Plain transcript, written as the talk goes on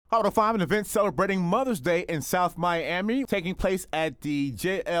Auto 5, an event celebrating Mother's Day in South Miami, taking place at the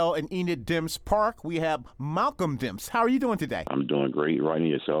JL and Enid Demps Park. We have Malcolm Demps. How are you doing today? I'm doing great. Rodney,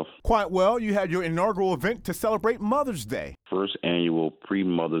 yourself? Quite well. You had your inaugural event to celebrate Mother's Day. First annual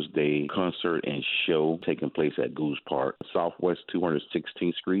pre-Mother's Day concert and show taking place at Goose Park, Southwest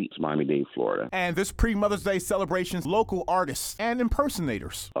 216th Street, Miami-Dade, Florida. And this pre-Mother's Day celebrations local artists and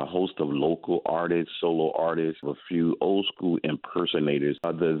impersonators. A host of local artists, solo artists, a few old school impersonators.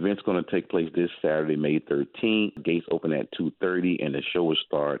 The event's going to take place this Saturday, May 13th. Gates open at 2:30 and the show will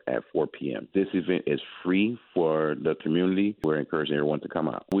start at 4 p.m. This event is free for the community. We're encouraging everyone to come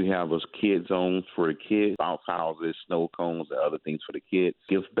out. We have a kid zones for the kids, bounce houses, snow cones, and other things for the kids,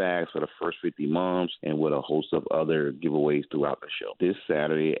 gift bags for the first 50 moms, and with a host of other giveaways throughout the show. This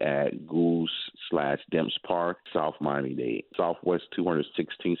Saturday at Goose/Demps Park, South Miami-Dade, Southwest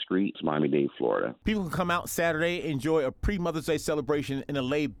 216th Street, Miami-Dade, Florida. People can come out Saturday, enjoy a pre-Mother's Day celebration in a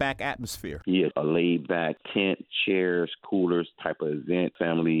laid-back atmosphere. Yes, a laid-back tent, chairs, coolers type of event,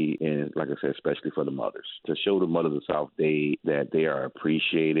 family, and like I said, especially for the mothers. To show the mothers of South Dade that they are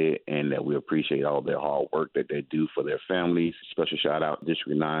appreciated and that we appreciate all their hard work that they do for their families. Special shout-out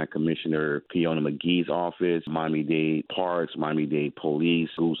District 9 Commissioner Fiona McGee's office, Miami-Dade Parks, Miami-Dade Police,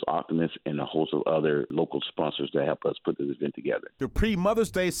 Goose Optimists, and a host of other local sponsors that help us put this event together. The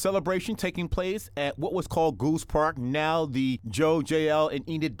pre-Mother's Day celebration taking place at what was called Goose Park, now the Joe, JL, and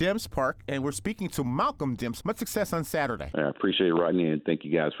Enid Demps Park, and we're speaking to Malcolm Demps. Much success on Saturday. I appreciate it, Rodney, and thank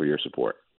you guys for your support.